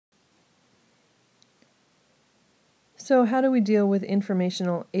So how do we deal with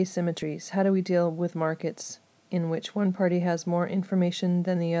informational asymmetries? How do we deal with markets in which one party has more information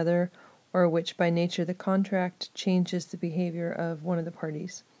than the other, or which by nature of the contract changes the behavior of one of the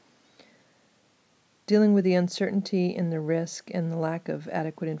parties? Dealing with the uncertainty and the risk and the lack of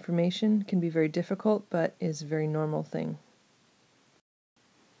adequate information can be very difficult, but is a very normal thing.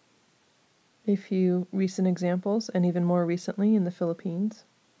 A few recent examples, and even more recently in the Philippines.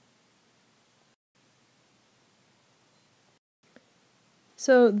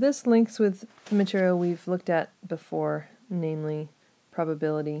 So this links with the material we've looked at before, namely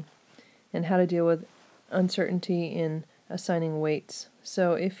probability, and how to deal with uncertainty in assigning weights.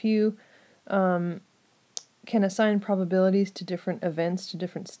 So if you can assign probabilities to different events, to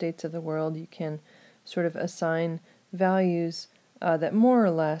different states of the world, you can sort of assign values that more or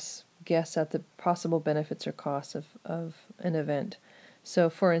less guess at the possible benefits or costs of an event.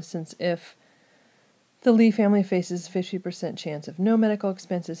 So for instance, if the Lee family faces 50% chance of no medical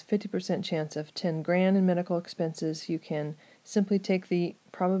expenses, 50% chance of 10 grand in medical expenses, you can simply take the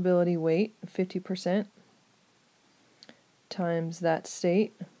probability weight, 50%, times that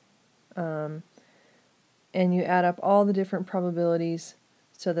state, and you add up all the different probabilities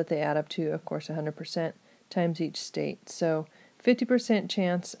so that they add up to, of course, 100% times each state. So 50%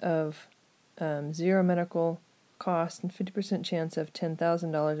 chance of zero medical cost and 50% chance of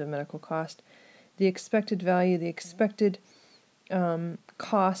 $10,000 of medical cost. The expected value, the expected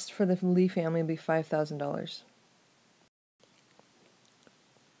cost for the Lee family would be $5,000.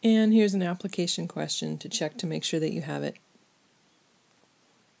 And here's an application question to check to make sure that you have it.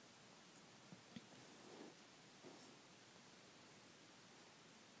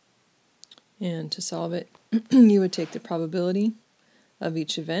 And to solve it, you would take the probability of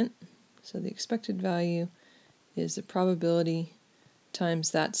each event. So the expected value is the probability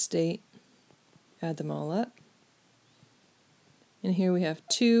times that state. Add them all up. And here we have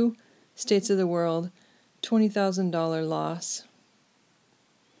two states of the world, $20,000 loss.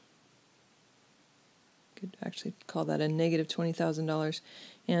 Could actually call that a negative $20,000.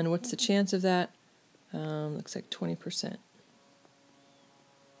 And what's the chance of that? Looks like 20%.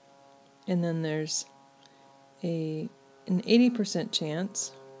 And then there's an 80%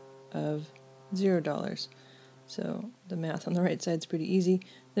 chance of $0. So the math on the right side is pretty easy.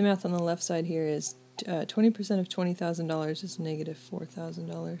 The math on the left side here is 20% of $20,000 is negative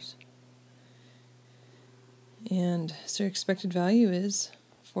 $4,000. And so expected value is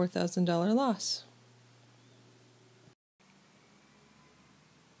 $4,000 loss.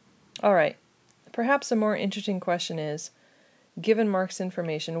 All right, perhaps a more interesting question is, given Mark's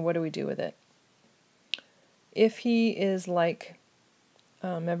information, what do we do with it? If he is like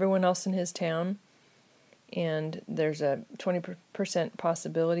everyone else in his town, and there's a 20%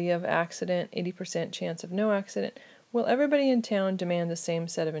 possibility of accident, 80% chance of no accident, will everybody in town demand the same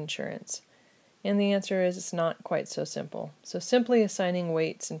set of insurance? And the answer is it's not quite so simple. So simply assigning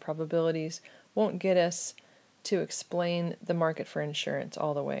weights and probabilities won't get us to explain the market for insurance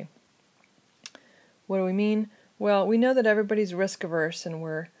all the way. What do we mean? Well, we know that everybody's risk averse, and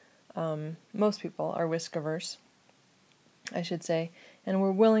most people are risk averse, I should say, and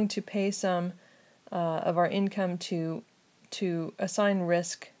we're willing to pay some of our income to assign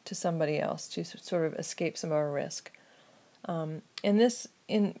risk to somebody else, to sort of escape some of our risk. And this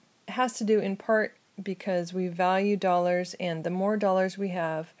has to do in part because we value dollars, and the more dollars we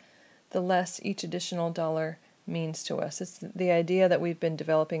have, the less each additional dollar means to us. It's the idea that we've been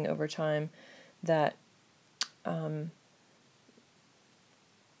developing over time that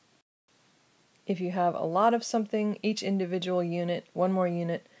if you have a lot of something, each individual unit, one more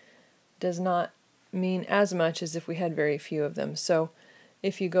unit, does not mean as much as if we had very few of them. So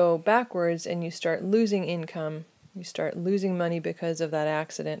if you go backwards and you start losing income, you start losing money because of that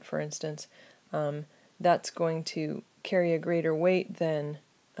accident, for instance, that's going to carry a greater weight than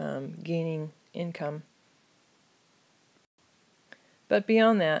gaining income. But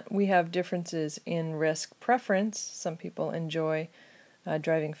beyond that, we have differences in risk preference. Some people enjoy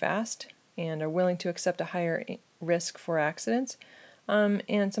driving fast and are willing to accept a higher risk for accidents.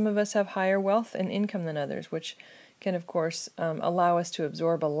 And some of us have higher wealth and income than others, which can, of course, allow us to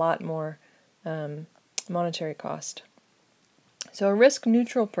absorb a lot more monetary cost. So a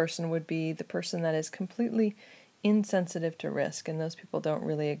risk-neutral person would be the person that is completely insensitive to risk, and those people don't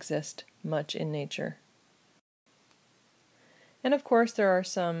really exist much in nature. And of course, there are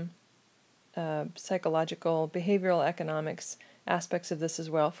some psychological, behavioral economics aspects of this as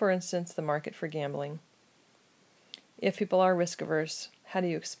well. For instance, the market for gambling. If people are risk-averse, how do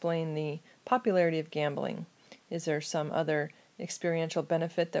you explain the popularity of gambling? Is there some other experiential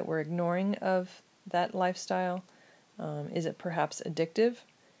benefit that we're ignoring of that lifestyle? Is it perhaps addictive,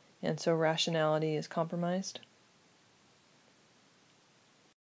 and so rationality is compromised?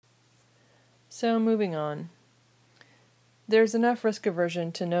 So moving on. There's enough risk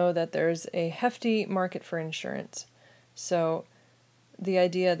aversion to know that there's a hefty market for insurance. So the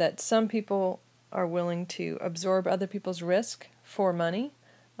idea that some people are willing to absorb other people's risk for money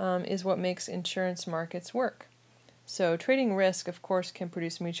is what makes insurance markets work. So trading risk, of course, can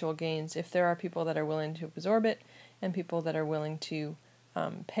produce mutual gains if there are people that are willing to absorb it and people that are willing to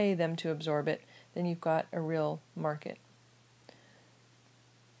pay them to absorb it. Then you've got a real market.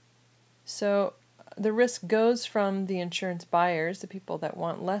 So the risk goes from the insurance buyers, the people that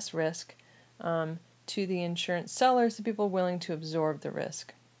want less risk, to the insurance sellers, the people willing to absorb the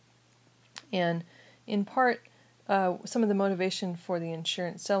risk. And in part, some of the motivation for the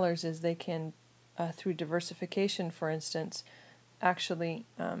insurance sellers is they can, through diversification, for instance, actually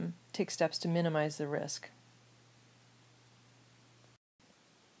take steps to minimize the risk.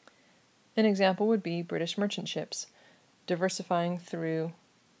 An example would be British merchant ships, diversifying through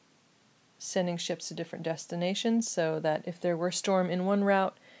sending ships to different destinations so that if there were a storm in one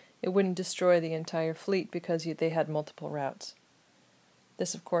route, it wouldn't destroy the entire fleet because they had multiple routes.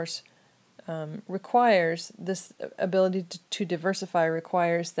 This, of course, requires, this ability to diversify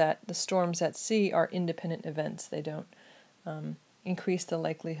requires that the storms at sea are independent events. They don't increase the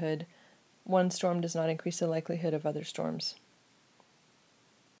likelihood. One storm does not increase the likelihood of other storms.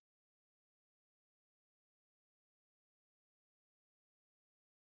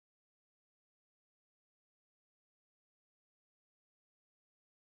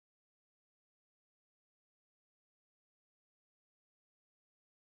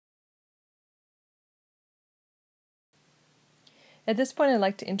 At this point, I'd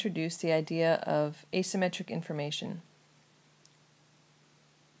like to introduce the idea of asymmetric information.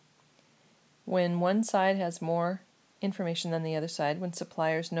 When one side has more information than the other side, when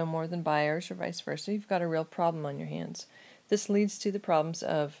suppliers know more than buyers or vice versa, you've got a real problem on your hands. This leads to the problems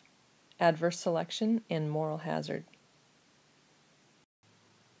of adverse selection and moral hazard.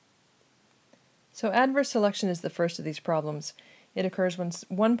 So adverse selection is the first of these problems. It occurs when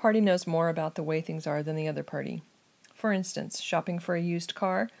one party knows more about the way things are than the other party. For instance, shopping for a used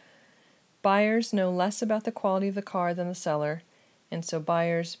car, buyers know less about the quality of the car than the seller, and so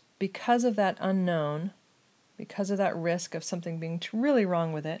buyers, because of that unknown, because of that risk of something being really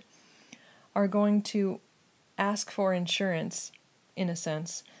wrong with it, are going to ask for insurance, in a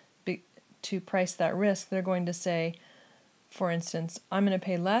sense, to price that risk. They're going to say, for instance, I'm going to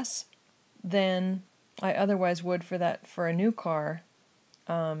pay less than I otherwise would for a new car,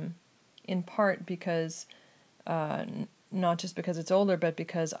 in part because not just because it's older, but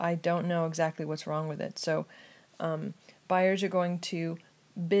because I don't know exactly what's wrong with it. So buyers are going to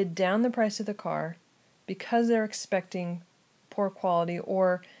bid down the price of the car because they're expecting poor quality,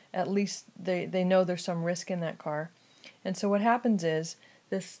 or at least they know there's some risk in that car. And so what happens is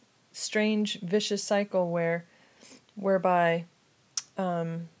this strange vicious cycle whereby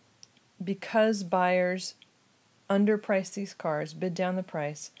because buyers underprice these cars, bid down the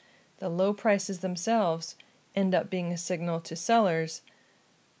price, the low prices themselves end up being a signal to sellers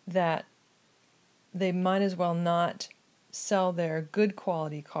that they might as well not sell their good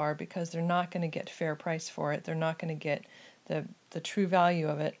quality car because they're not going to get fair price for it. They're not going to get the true value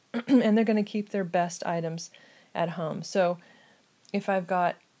of it, and they're going to keep their best items at home. So if I've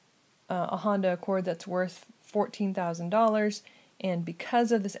got a Honda Accord that's worth $14,000, and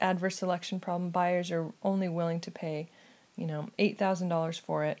because of this adverse selection problem, buyers are only willing to pay, $8,000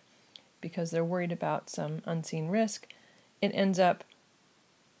 for it because they're worried about some unseen risk, it ends up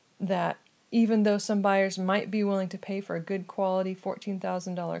that even though some buyers might be willing to pay for a good quality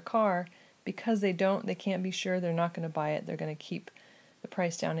 $14,000 car, because they can't be sure, they're not going to buy it. They're going to keep the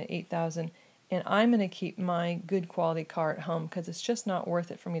price down at $8,000, and I'm going to keep my good quality car at home because it's just not worth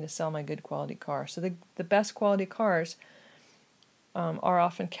it for me to sell my good quality car. So the best quality cars are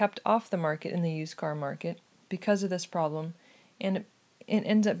often kept off the market in the used car market because of this problem, and it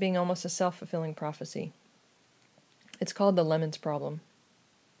ends up being almost a self-fulfilling prophecy. It's called the lemons problem.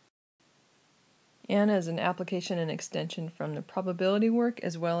 And as an application and extension from the probability work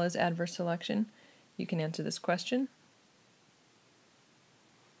as well as adverse selection, you can answer this question.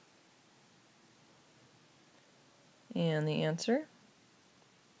 And the answer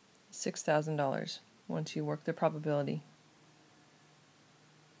is $6,000 once you work the probability.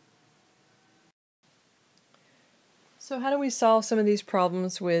 So how do we solve some of these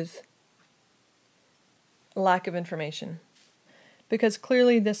problems with lack of information? Because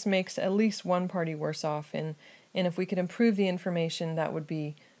clearly this makes at least one party worse off, and if we could improve the information, that would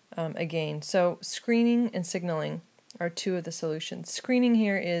be a gain. So screening and signaling are two of the solutions. Screening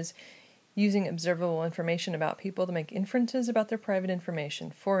here is using observable information about people to make inferences about their private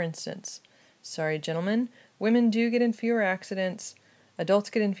information. For instance, sorry gentlemen, women do get in fewer accidents, adults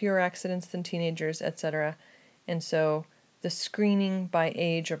get in fewer accidents than teenagers, etc. And so the screening by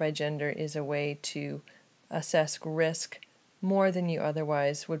age or by gender is a way to assess risk more than you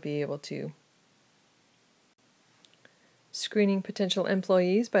otherwise would be able to. Screening potential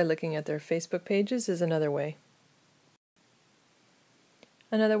employees by looking at their Facebook pages is another way.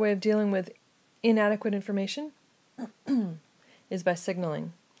 Another way of dealing with inadequate information is by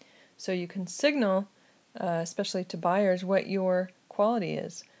signaling. So you can signal, especially to buyers, what your quality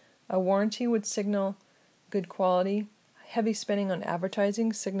is. A warranty would signal good quality. Heavy spending on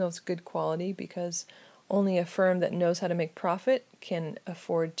advertising signals good quality because only a firm that knows how to make profit can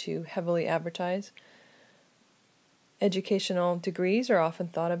afford to heavily advertise. Educational degrees are often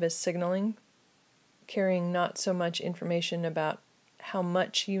thought of as signaling, carrying not so much information about how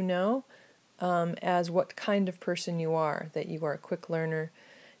much you know as what kind of person you are, that you are a quick learner,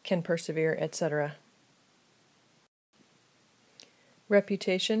 can persevere, etc.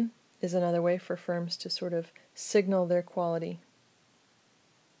 Reputation is another way for firms to sort of signal their quality.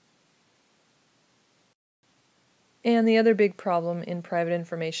 And the other big problem in private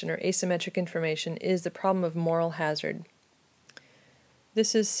information or asymmetric information is the problem of moral hazard.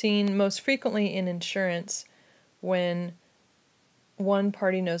 This is seen most frequently in insurance when one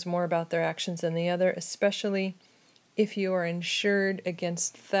party knows more about their actions than the other, especially if you are insured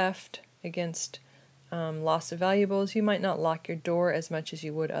against theft, against loss of valuables. You might not lock your door as much as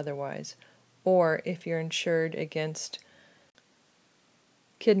you would otherwise. Or if you're insured against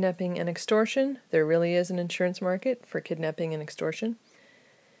kidnapping and extortion, there really is an insurance market for kidnapping and extortion.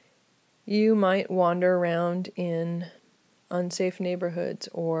 You might wander around in unsafe neighborhoods,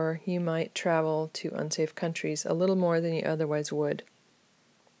 or you might travel to unsafe countries a little more than you otherwise would.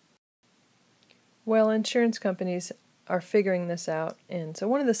 Well, insurance companies are figuring this out, and so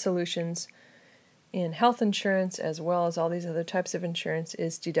one of the solutions in health insurance, as well as all these other types of insurance,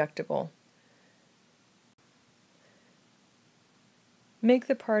 is deductible. Make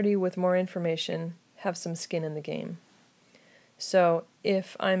the party with more information have some skin in the game. So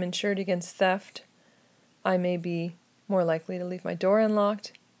if I'm insured against theft, I may be more likely to leave my door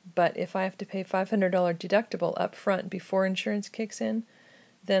unlocked, but if I have to pay $500 deductible up front before insurance kicks in,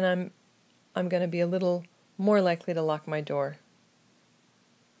 then I'm going to be a little more likely to lock my door.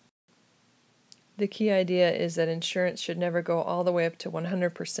 The key idea is that insurance should never go all the way up to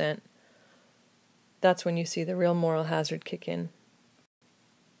 100%. That's when you see the real moral hazard kick in.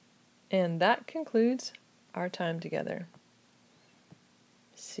 And that concludes our time together.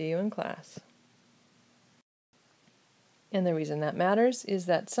 See you in class. And the reason that matters is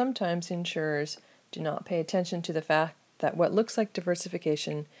that sometimes insurers do not pay attention to the fact that what looks like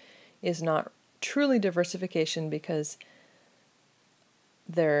diversification is not truly diversification because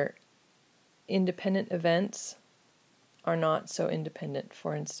their independent events are not so independent.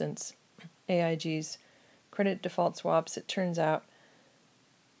 For instance, AIG's credit default swaps, it turns out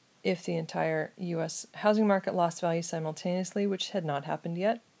if the entire U.S. housing market lost value simultaneously, which had not happened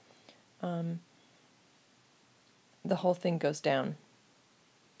yet, the whole thing goes down.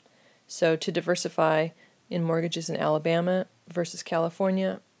 So to diversify in mortgages in Alabama versus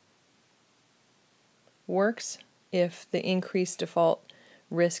California works if the increased default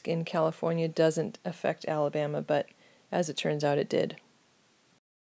risk in California doesn't affect Alabama, but as it turns out, it did.